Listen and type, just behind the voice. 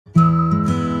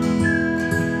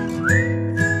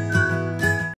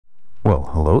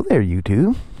there,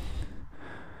 YouTube,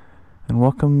 and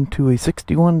welcome to a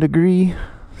 61-degree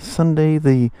Sunday,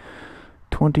 the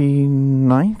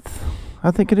 29th,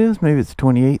 I think it is. Maybe it's the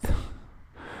 28th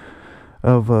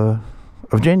of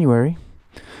January.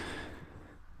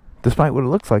 Despite what it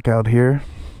looks like out here,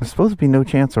 there's supposed to be no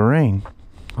chance of rain.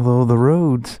 Although the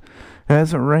roads, it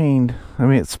hasn't rained. I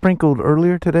mean, it sprinkled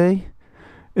earlier today.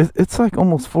 It's like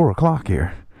almost 4 o'clock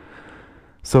here.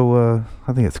 So,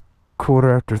 I think it's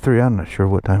 3:15. I'm not sure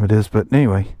what time it is, but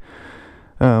anyway,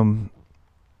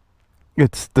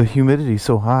 it's the humidity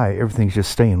so high, everything's just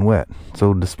staying wet.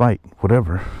 So despite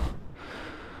whatever,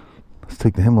 let's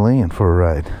take the Himalayan for a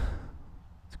ride.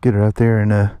 Let's get her out there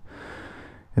and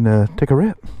take a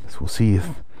rip. So we'll see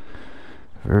if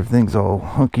everything's all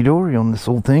hunky-dory on this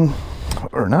old thing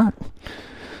or not.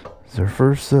 It's our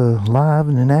first live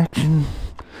and in action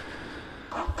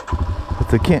with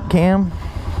the Kent Cam.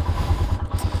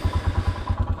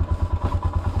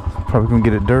 Probably gonna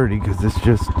get it dirty because it's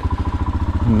just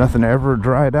nothing ever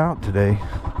dried out today.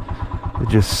 It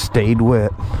just stayed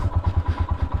wet.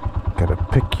 Gotta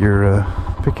pick your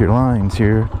lines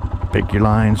here. Pick your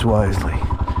lines wisely.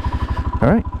 All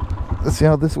right, let's see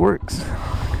how this works.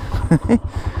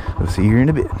 We'll see you here in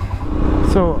a bit.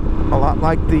 So a lot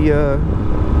like the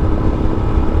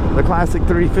classic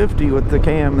 350 with the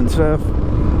cam and stuff.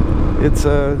 It's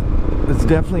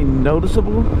definitely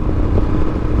noticeable,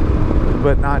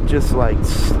 but not just like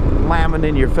slamming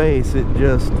in your face. It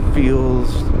just feels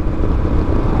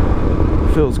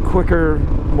quicker,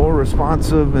 more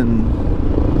responsive, and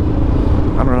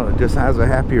I don't know, it just has a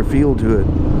happier feel to it.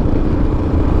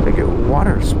 I get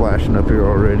water splashing up here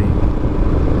already,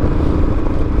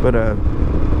 but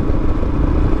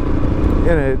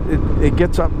and it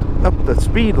gets up the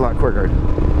speed a lot quicker,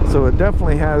 so it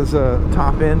definitely has a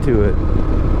top end to it,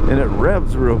 and it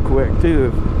revs real quick too.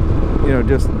 If, you know,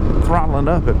 just throttling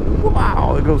up, it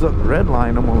wow, it goes up the red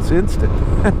line almost instant,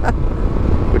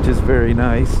 which is very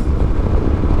nice.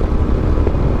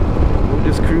 We'll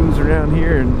just cruise around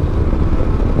here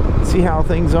and see how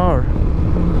things are.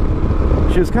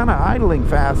 She was kind of idling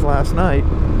fast last night.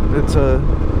 It's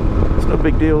no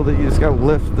big deal that you just got to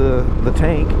lift the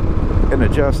tank and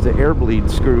adjust the air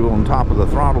bleed screw on top of the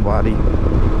throttle body.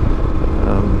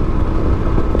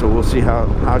 So we'll see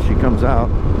how she comes out.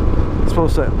 It's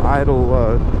supposed to idle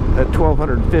at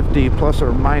 1250 plus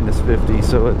or minus 50,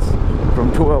 so it's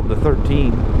from 12 to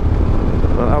 13.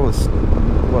 Well, that was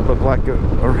what looked like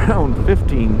around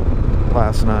 15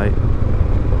 last night.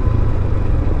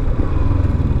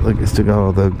 Look, it's still got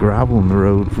all the gravel in the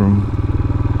road from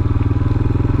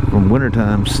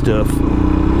wintertime stuff.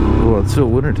 Well, it's still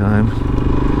wintertime.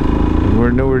 We're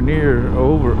nowhere near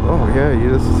over. Oh yeah, you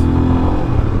just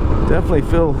definitely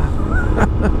feel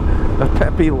a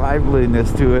peppy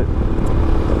liveliness to it.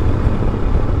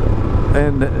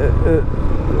 And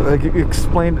I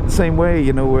explained it the same way,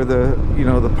 you know, where the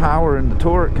power and the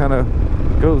torque kind of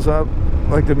goes up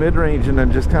like the mid-range, and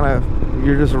then just kind of,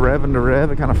 you're just revving to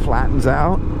rev, it kind of flattens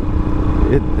out.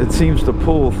 It seems to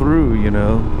pull through, you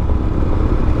know.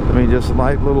 I mean, just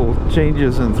light little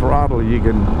changes in throttle, you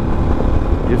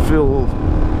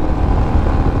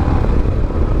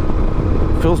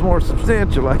feels more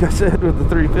substantial, like I said, with the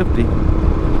 350.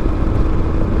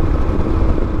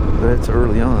 But it's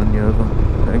early on, you know.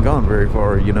 I ain't gone very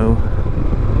far, you know.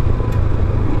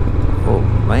 Oh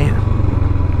man.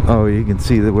 Oh, you can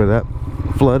see that where that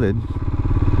flooded.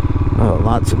 Oh,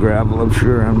 lots of gravel, I'm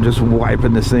sure. I'm just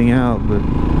wiping this thing out, but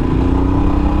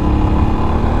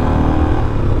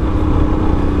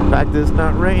the fact that it's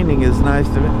not raining is nice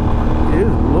to me.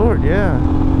 Good Lord, yeah.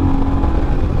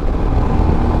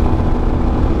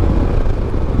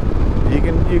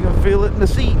 You can feel it in the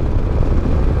seat.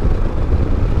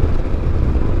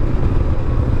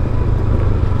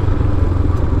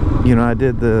 You know, I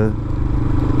did the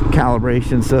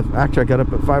calibration stuff. Actually, I got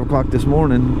up at 5 o'clock this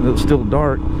morning. It was still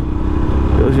dark.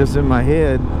 It was just in my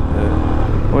head.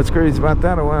 What's crazy about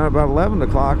that, I went out about 11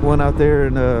 o'clock, went out there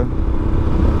and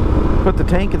put the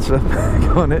tank and stuff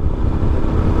back on it.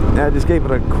 And I just gave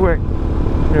it a quick,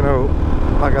 you know,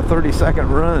 like a 30-second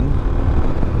run.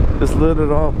 Just lit it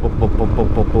off. Boop, boop, boop, boop,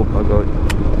 boop, boop. I go,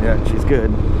 yeah, she's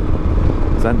good.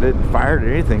 Because I didn't fire it or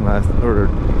anything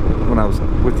when I was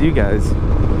with you guys.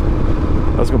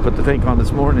 I was going to put the tank on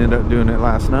this morning, ended up doing it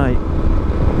last night.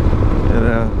 And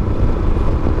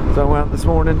so I went out this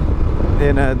morning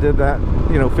and did that,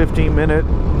 you know, 15-minute,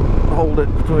 hold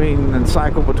it between and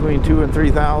cycle between 2,000 and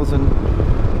 3,000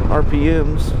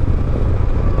 RPMs.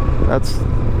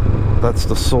 That's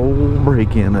the sole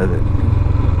break-in of it.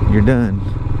 You're done.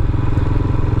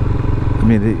 I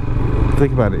mean,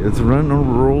 think about it. It's running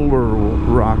on roller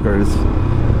rockers.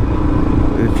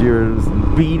 if you're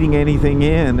beating anything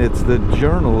in, it's the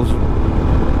journals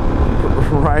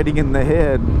riding in the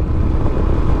head.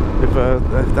 If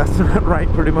that's not right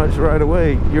pretty much right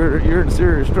away, you're in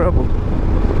serious trouble.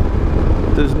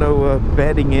 There's no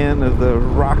bedding in of the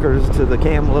rockers to the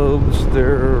cam lobes.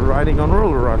 They're riding on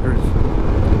roller rockers.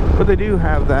 But they do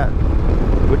have that,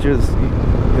 which is,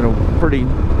 you know, pretty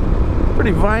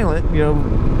violent, you know,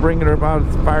 bring it about,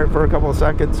 fire it for a couple of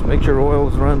seconds, make sure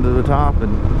oils run to the top,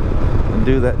 and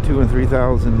do that 2,000 and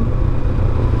 3,000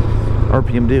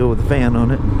 RPM deal with the fan on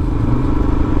it.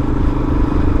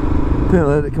 Then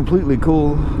let it completely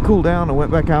cool down. I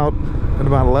went back out at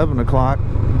about 11 o'clock,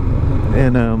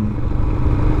 and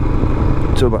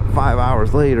so about 5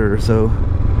 hours later or so,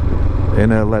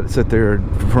 and let it sit there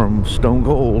from stone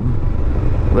cold.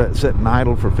 Let it sit and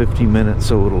idle for 15 minutes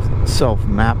so it'll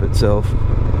self-map itself.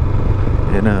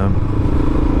 And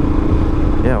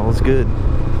yeah, it was good.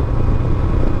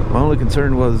 My only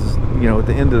concern was, you know, at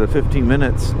the end of the 15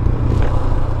 minutes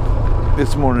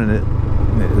this morning, it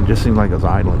just seemed like it was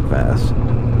idling fast.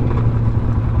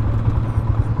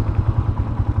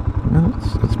 No,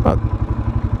 it's about,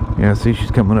 yeah, see,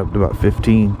 she's coming up to about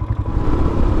 15.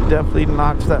 Definitely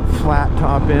knocks that flat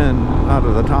top end out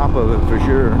of the top of it for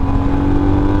sure.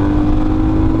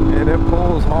 And it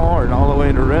pulls hard all the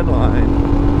way to red line.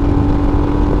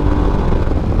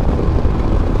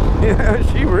 Yeah,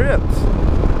 she rips.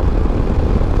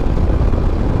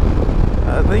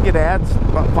 I think it adds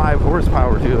about 5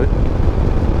 horsepower to it.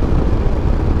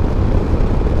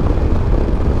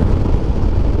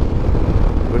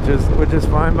 Which is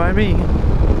fine by me.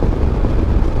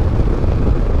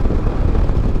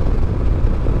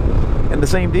 And the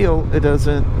same deal, it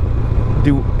doesn't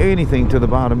do anything to the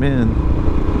bottom end.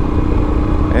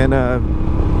 And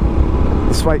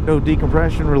despite no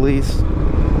decompression release,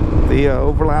 the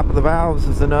overlap of the valves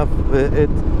is enough.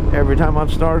 Every time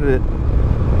I've started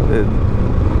it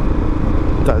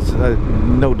does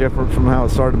no different from how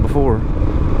it started before.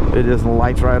 It just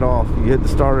lights right off. You hit the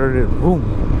starter and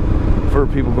boom. For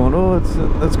people going, oh,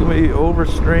 that's going to be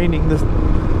overstraining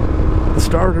the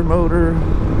starter motor.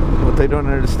 What they don't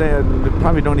understand, they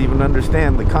probably don't even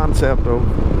understand the concept of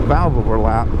valve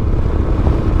overlap.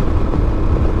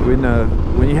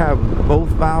 When you have both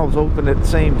valves open at the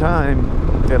same time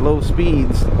at low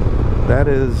speeds,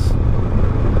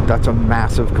 that's a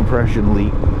massive compression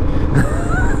leak.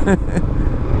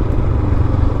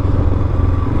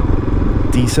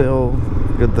 Decel,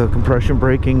 get the compression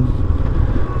braking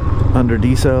under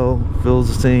decel, feels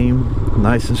the same,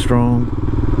 nice and strong.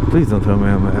 Please don't tell me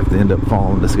I'm gonna have to end up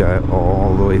following this guy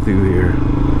all the way through here.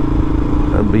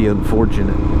 That'd be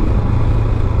unfortunate.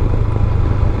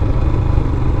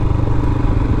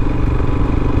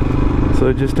 So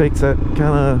it just takes that kind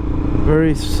of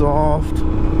very soft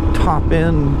top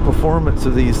end performance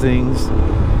of these things,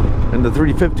 and the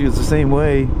 350 is the same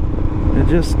way. It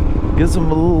just gives them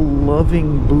a little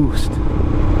loving boost.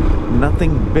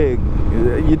 Nothing big.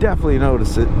 You definitely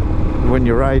notice it when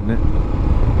you're riding it.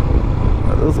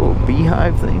 Are those little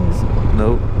beehive things?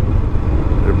 Nope.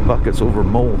 They're buckets over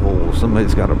mole holes.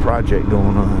 Somebody's got a project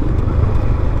going on.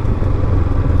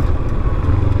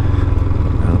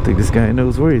 I don't think this guy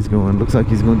knows where he's going. Looks like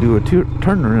he's going to do a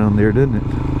turnaround there, doesn't it?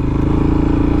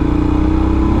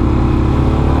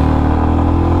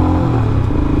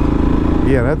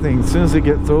 Yeah, that thing, as soon as it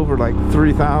gets over like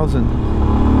 3,000,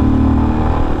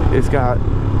 it's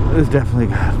definitely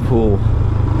got pull.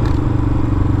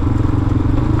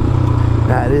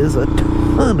 That is a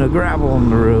ton of gravel on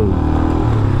the road.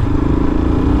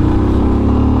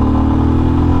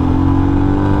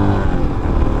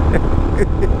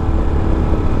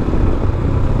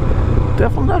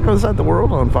 Definitely not going to set the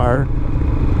world on fire.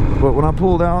 But when I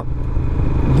pulled out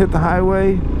and hit the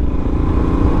highway,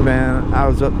 man, I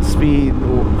was up to speed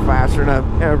faster than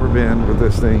I've ever been with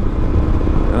this thing.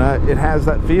 And it has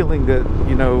that feeling that,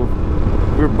 you know,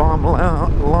 we're bombing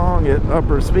along at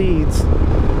upper speeds.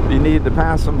 If you needed to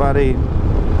pass somebody,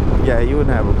 yeah, you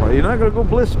wouldn't have a problem. You're not going to go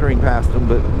blistering past them,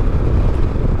 but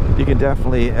you can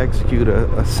definitely execute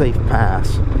a safe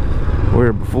pass.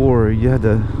 Where before you had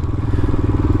to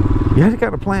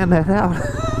kind of plan that out.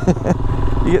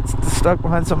 You get stuck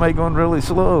behind somebody going really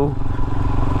slow.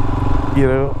 You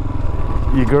know,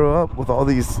 you grow up with all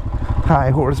these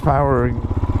high horsepower and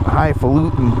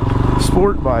highfalutin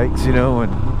sport bikes, you know,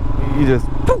 and you just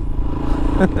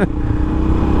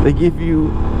they give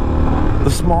you the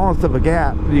smallest of a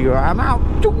gap. You go, I'm out.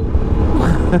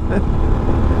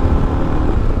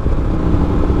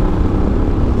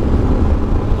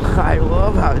 I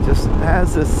love how it just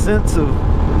has this sense of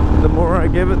the more I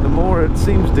give it, the more it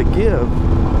seems to give.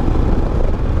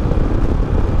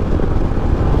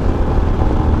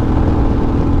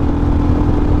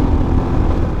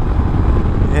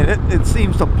 it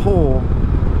seems to pull.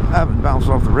 I haven't bounced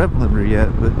off the rev limiter yet,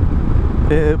 but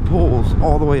it pulls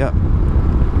all the way up.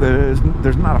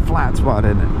 There's not a flat spot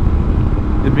in it.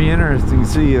 It'd be interesting to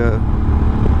see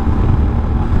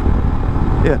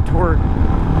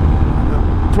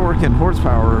torque and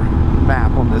horsepower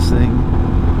map on this thing.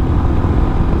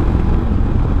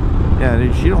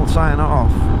 Yeah, she don't sign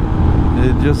off.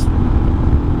 It just,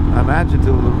 I imagine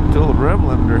till the rev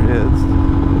limiter hits.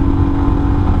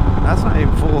 That's not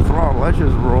even full throttle. That's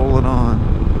just rolling on.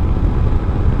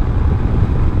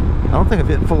 I don't think I've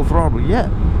hit full throttle yet.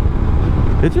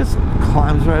 It just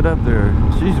climbs right up there.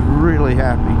 She's really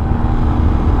happy.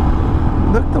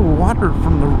 Look, the water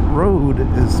from the road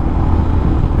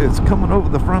is coming over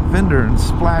the front fender and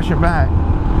splashing back.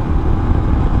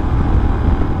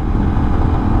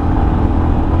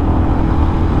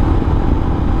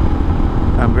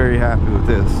 I'm very happy with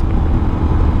this.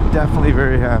 Definitely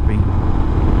very happy.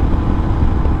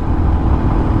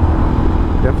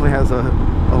 Definitely has a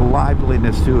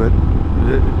liveliness to it.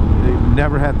 They've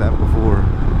never had that before.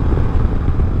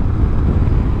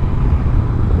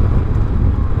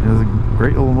 It was a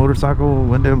great little motorcycle.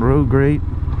 Went down the road great.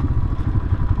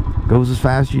 Goes as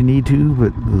fast as you need to,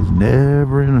 but was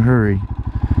never in a hurry.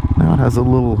 Now it has a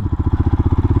little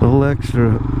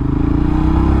extra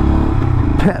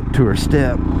pep to her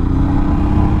step.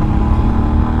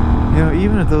 You know,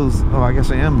 even at those, oh, I guess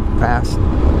I am fast.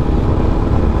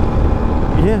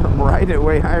 Yeah, I'm right at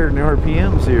way higher than the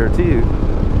RPMs here too.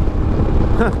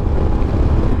 Huh.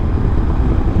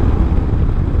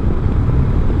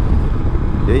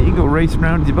 Yeah, you can go race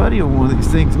around with your buddy on one of these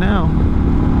things now.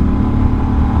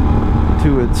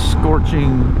 To its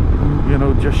scorching, you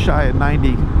know, just shy of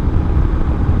 90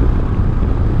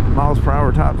 miles per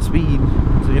hour top speed.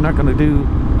 So you're not going to do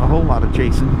a whole lot of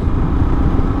chasing.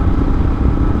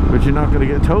 But you're not going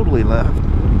to get totally left.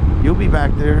 You'll be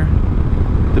back there.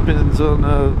 Depends on,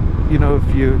 you know,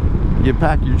 if you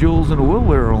pack your jewels in a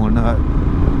wheelbarrow or not.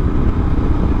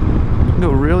 You can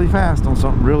go really fast on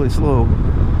something really slow.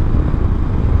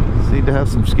 You need to have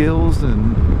some skills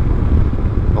and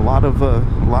a lot of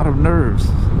nerves.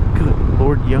 Good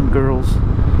Lord, young girls.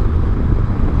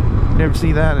 You never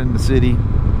see that in the city.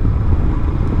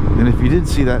 And if you did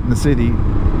see that in the city,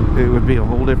 it would be a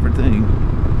whole different thing.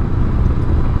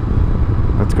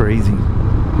 That's crazy.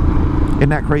 Isn't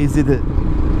that crazy that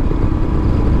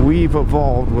we've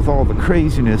evolved with all the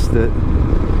craziness that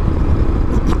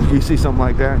you see something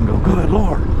like that and go, good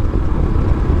Lord.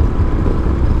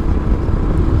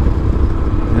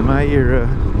 In my era,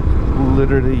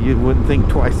 literally you wouldn't think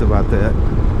twice about that.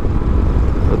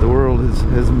 But the world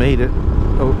has made it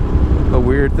a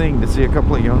weird thing to see a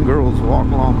couple of young girls walk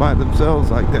along by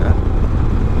themselves like that.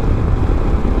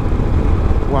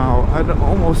 Wow, I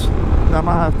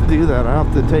might have to do that. I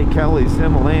have to take Kelly's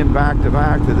Himalayan back to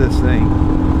back to this thing.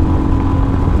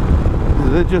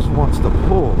 It just wants to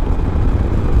pull.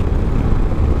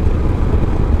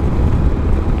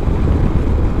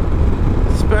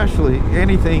 Especially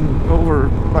anything over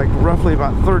like roughly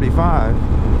about 35.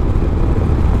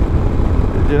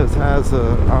 It just has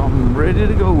a I'm ready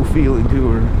to go feeling to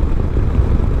her.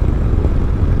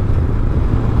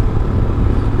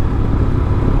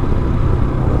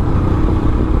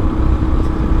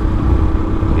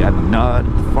 Got a nod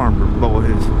at the farmer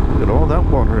boys. Got all that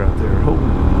water out there. Holy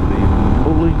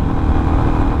moly.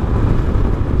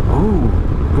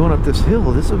 Oh, going up this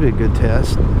hill, this will be a good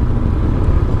test.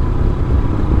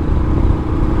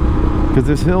 Because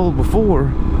this hill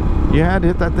before, you had to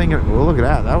hit that thing. Well, look at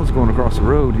that. That was going across the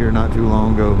road here not too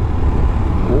long ago.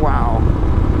 Wow.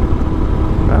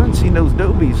 I haven't seen those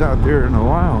dobies out there in a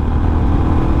while.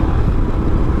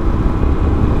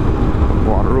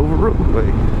 Water over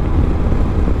roadway.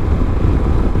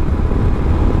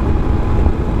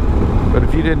 But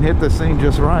if you didn't hit this thing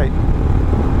just right,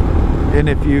 and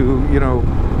if you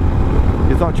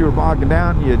thought you were bogging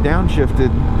down, you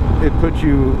downshifted, it put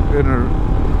you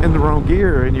in the wrong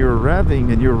gear, and you're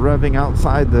revving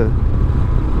outside the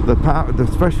power,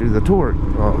 especially the torque.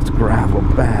 Oh, it's gravel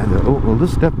bad. Oh, well,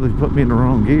 this definitely put me in the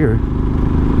wrong gear.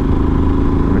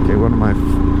 Okay, what am I?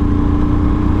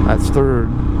 That's third,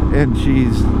 and she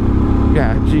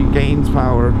gains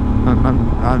power.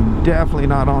 I'm definitely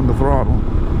not on the throttle.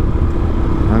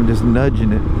 I'm just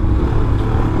nudging it.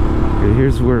 Okay,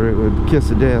 here's where it would kiss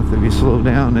of death if you slow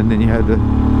down and then you had to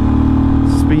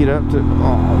speed up to,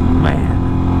 oh man,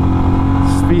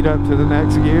 speed up to the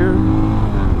next gear.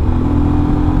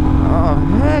 Oh,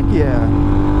 heck yeah.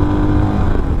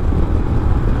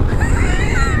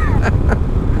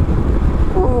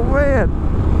 Oh man.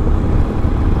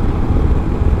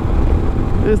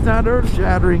 It's not not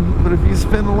earth-shattering, but if you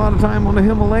spend a lot of time on the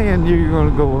Himalayan, you're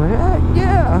going to go, heck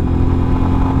yeah.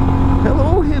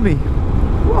 Hello, Hemi.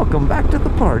 Welcome back to the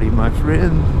party, my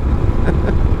friend.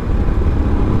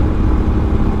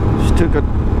 She took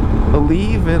a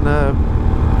leave and,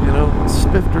 you know,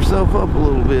 spiffed herself up a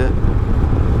little bit.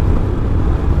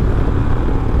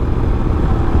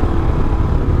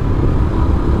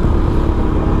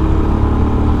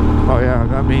 Oh yeah,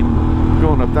 I mean,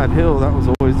 going up that hill, that was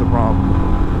always the problem.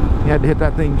 You had to hit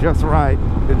that thing just right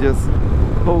and just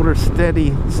hold her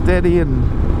steady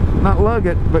and not lug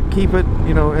it, but keep it,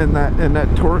 you know, in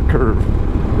that torque curve.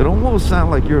 It almost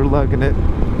sounded like you were lugging it,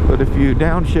 but if you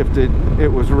downshifted, it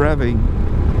was revving,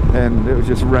 and it was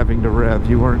just revving to rev.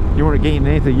 You weren't gaining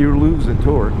anything. You were losing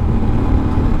torque.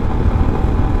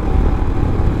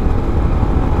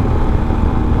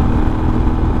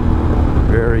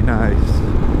 Very nice.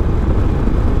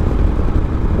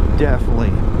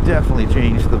 Definitely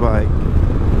changed the bike.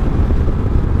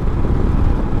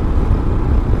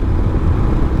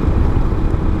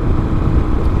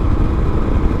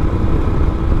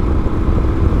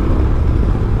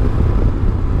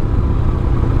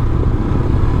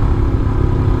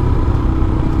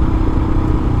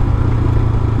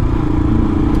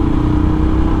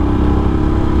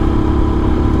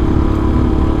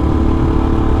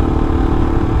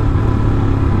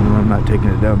 I'm not taking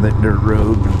it down that dirt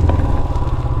road.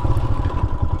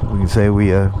 We can say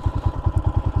we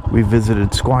visited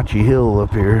Squatchy Hill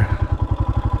up here.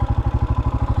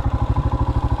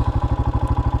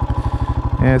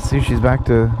 Yeah, see, she's back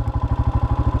to,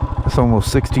 it's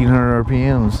almost 1600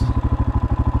 RPMs.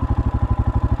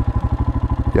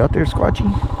 You out there, Squatchy?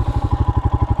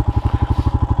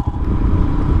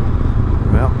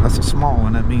 Well, that's a small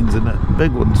one. That means that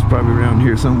big one's probably around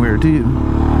here somewhere too.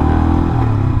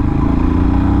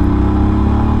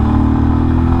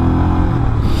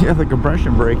 Yeah, the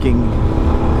compression braking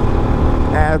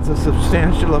adds a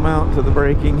substantial amount to the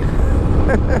braking.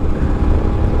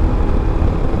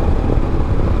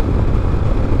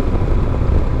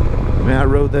 Man, I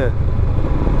rode that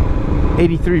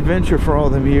 83 Venture for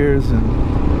all them years, and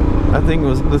that thing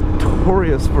was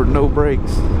notorious for no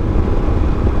brakes.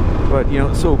 But, you know,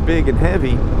 it's so big and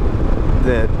heavy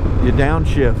that you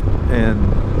downshift, and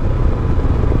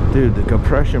dude, the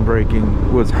compression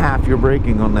braking was half your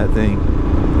braking on that thing.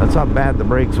 That's how bad the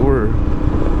brakes were.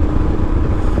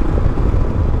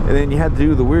 And then you had to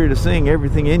do the weirdest thing.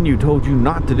 Everything in you told you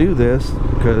not to do this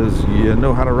because you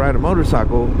know how to ride a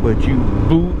motorcycle, but you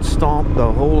boot stomp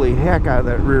the holy heck out of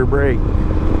that rear brake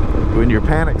when you're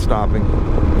panic stopping.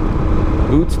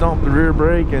 Boot stomp the rear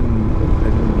brake and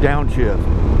downshift.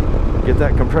 Get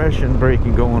that compression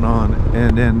braking going on,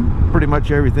 and then pretty much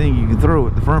everything you can throw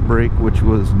at the front brake, which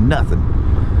was nothing.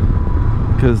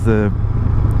 Because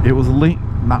it was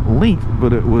not linked,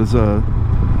 but it was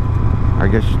I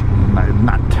guess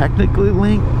not technically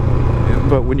linked,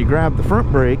 but when you grab the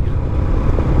front brake,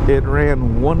 it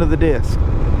ran one of the discs.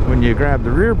 When you grab the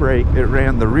rear brake, it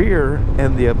ran the rear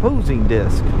and the opposing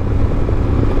disc.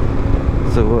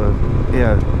 So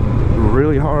yeah,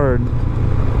 really hard.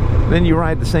 Then you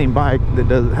ride the same bike that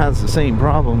has the same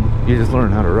problem, you just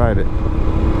learn how to ride it.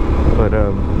 But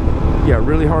yeah,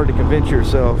 really hard to convince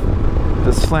yourself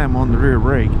to slam on the rear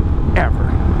brake ever.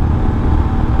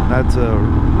 That's a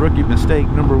rookie mistake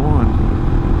number one.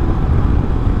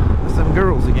 That's them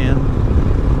girls again.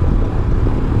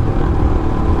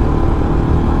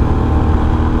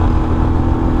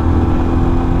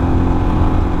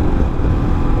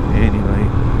 Anyway,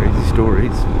 crazy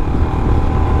stories.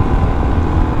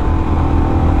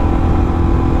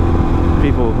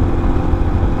 People,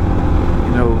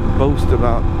 you know, boast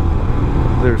about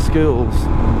their skills,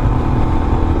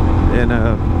 and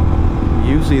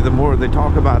usually the more they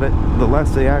talk about it, the less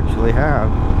they actually have.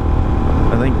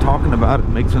 I think talking about it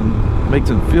makes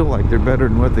them feel like they're better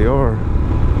than what they are,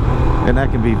 and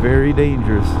that can be very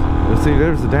dangerous. But see,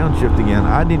 there's the downshift again.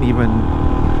 I didn't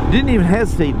even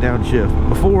hesitate to downshift.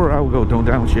 Before, I would go, don't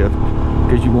downshift,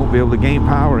 because you won't be able to gain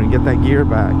power and get that gear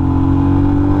back.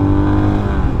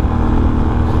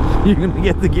 You're gonna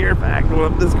get the gear back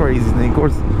up this crazy thing. Of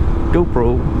course,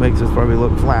 GoPro makes us probably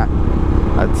look flat.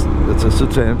 That's a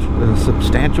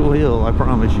substantial hill, I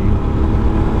promise you.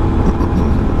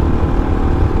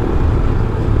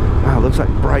 Wow, looks like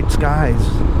bright skies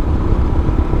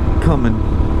coming.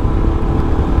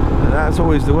 That's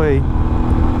always the way. You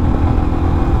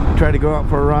try to go out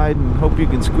for a ride and hope you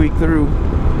can squeak through.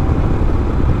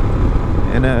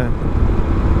 And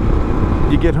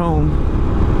you get home,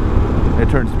 it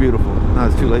turns beautiful. Now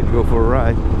it's too late to go for a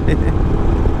ride.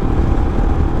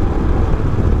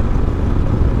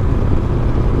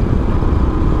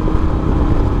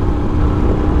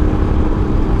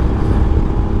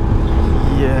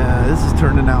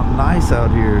 nice out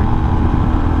here.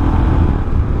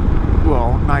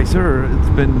 Well, nicer. It's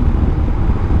been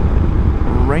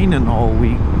raining all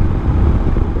week.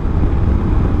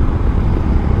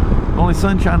 Only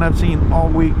sunshine I've seen all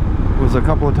week was a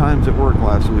couple of times at work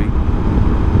last week.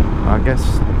 I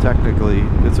guess technically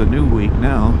it's a new week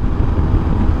now.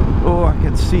 Oh, I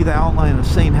can see the outline of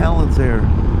St. Helens there.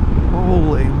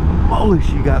 Holy moly,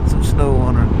 she got some snow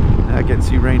on her. I can't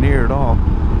see Rainier at all.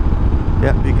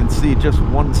 Yep, you can see just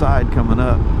one side coming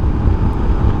up.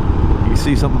 You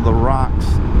see some of the rocks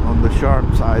on the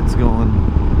sharp sides going,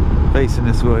 facing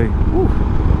this way. Whew,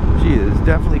 she is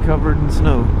definitely covered in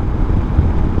snow.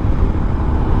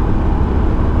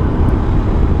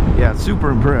 Yeah, super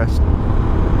impressed.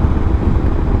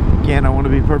 Again, I want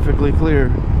to be perfectly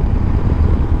clear.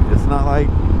 It's not like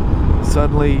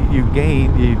suddenly you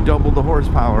doubled the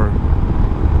horsepower.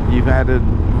 You've added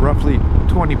roughly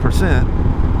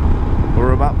 20%,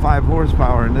 or about 5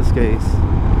 horsepower in this case.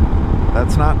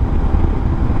 That's not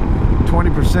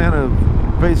 20% of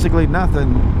basically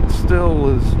nothing. Still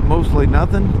is mostly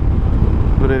nothing,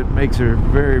 but it makes her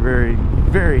very, very,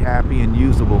 very happy and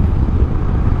usable.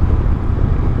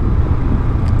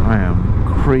 I am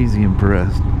crazy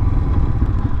impressed.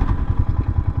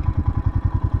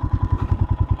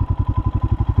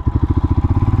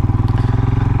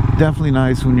 Definitely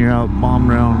nice when you're out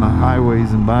bombing around the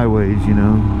highways and byways, you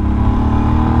know.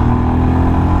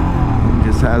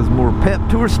 Just has more pep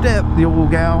to her step, the old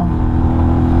gal.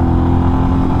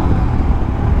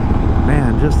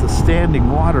 Man, just the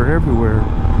standing water everywhere.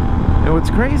 And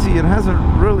what's crazy, it hasn't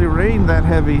really rained that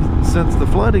heavy since the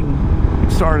flooding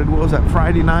started. What was that,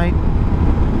 Friday night?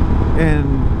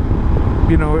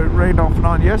 And, you know, it rained off and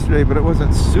on yesterday, but it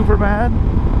wasn't super bad.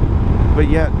 But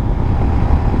yet,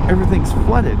 everything's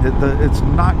flooded. It's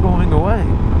not going away,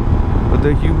 but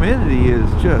the humidity is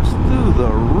just through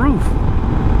the roof.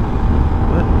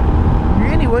 But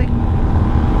anyway,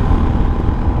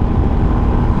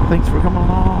 thanks for coming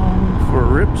along for a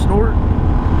rip snort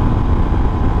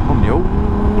on the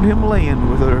old Himalayan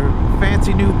with a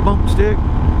fancy new bump stick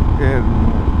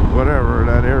and whatever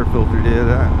that air filter did.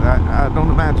 I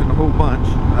don't imagine a whole bunch.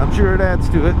 I'm sure it adds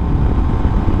to it,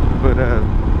 but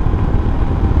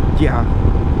yeah.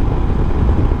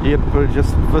 You had to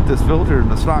just put this filter and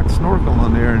the stock snorkel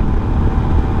on there,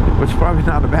 which is probably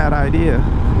not a bad idea.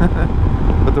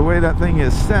 But the way that thing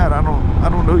is set, I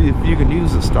don't know if you can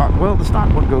use the stock. Well, the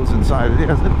stock one goes inside it.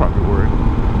 Yes, it'll probably work.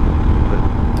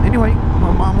 But anyway,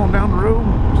 my mom on down the road.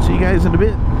 See you guys in a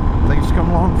bit. Thanks for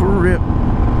coming along for a rip.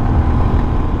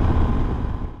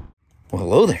 Well,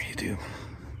 hello there, YouTube.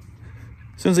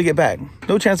 As soon as I get back,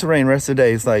 no chance of rain. Rest of the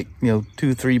day, it's like, you know,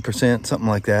 2-3%, something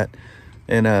like that.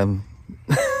 And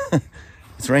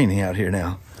it's raining out here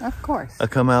now. Of course. I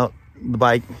come out the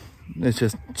bike, it's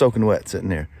just soaking wet sitting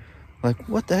there. Like,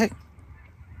 what the heck?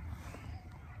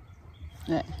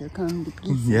 Yeah, here come the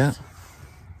geese. Yeah.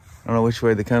 I don't know which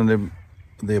way they come.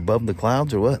 They above the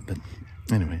clouds or what, but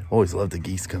anyway, always love the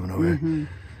geese coming over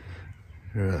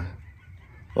here.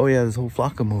 Oh yeah, there's a whole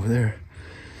flock of them over there.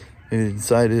 They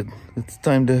decided it's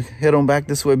time to head on back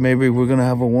this way. Maybe we're gonna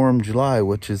have a warm July,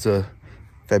 which is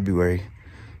February.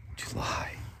 July.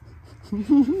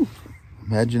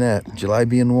 Imagine that, July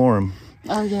being warm.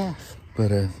 Oh yeah.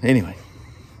 But anyway,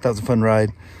 that was a fun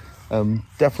ride.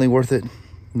 Definitely worth it.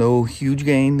 No huge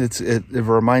gain. It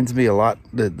reminds me a lot.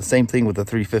 The same thing with the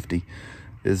 350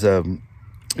 is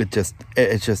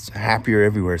it's just happier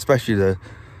everywhere, especially the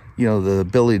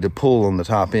ability to pull on the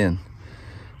top end.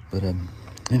 But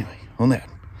anyway, on that,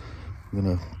 I'm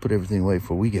gonna put everything away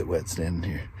before we get wet standing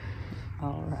here.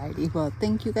 Alrighty, well,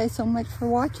 thank you guys so much for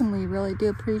watching. We really do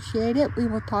appreciate it. We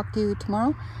will talk to you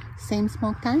tomorrow. Same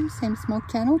smoke time, same smoke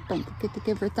channel. Don't forget to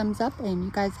give her a thumbs up, and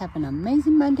you guys have an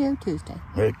amazing Monday or Tuesday.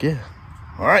 Heck yeah.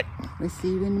 All right. We'll see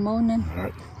you in the morning. All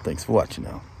right. Thanks for watching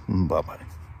now. Bye-bye.